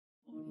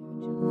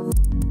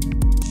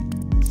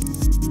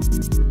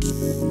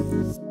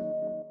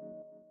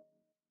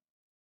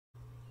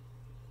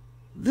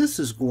This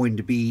is going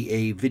to be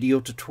a video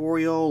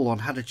tutorial on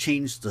how to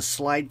change the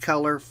slide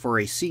color for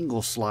a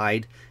single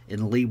slide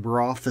in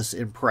LibreOffice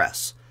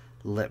Impress.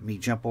 Let me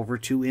jump over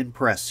to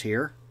Impress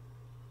here.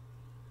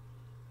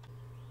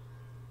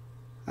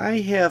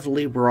 I have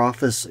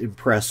LibreOffice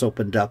Impress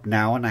opened up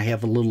now, and I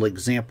have a little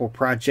example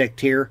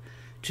project here.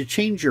 To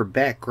change your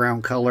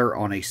background color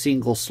on a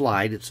single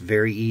slide, it's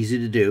very easy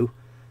to do.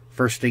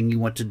 First thing you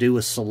want to do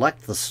is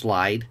select the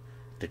slide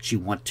that you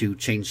want to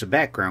change the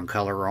background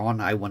color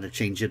on. I want to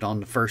change it on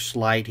the first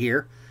slide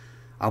here.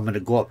 I'm going to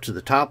go up to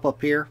the top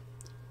up here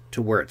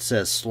to where it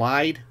says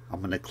slide. I'm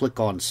going to click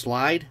on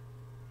slide.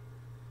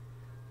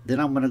 Then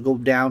I'm going to go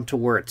down to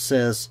where it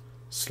says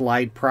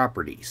slide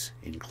properties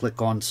and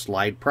click on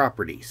slide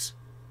properties.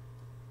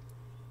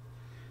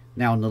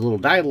 Now in the little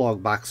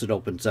dialog box that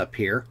opens up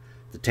here,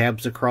 the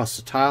tabs across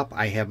the top,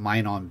 I have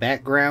mine on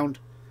background,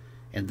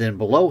 and then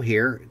below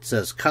here it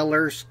says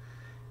colors.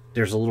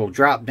 There's a little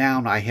drop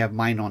down. I have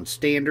mine on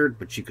standard,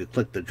 but you could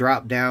click the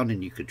drop down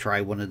and you could try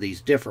one of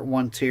these different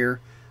ones here.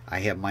 I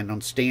have mine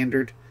on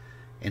standard,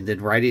 and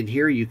then right in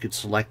here you could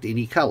select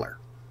any color.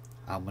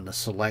 I'm going to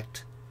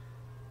select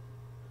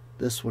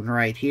this one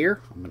right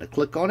here. I'm going to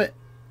click on it.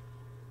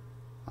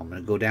 I'm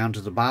going to go down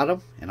to the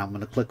bottom and I'm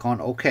going to click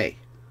on OK.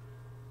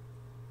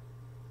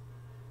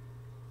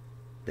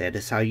 That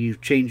is how you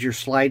change your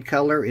slide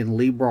color in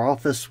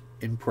LibreOffice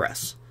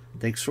Impress.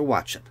 Thanks for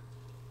watching.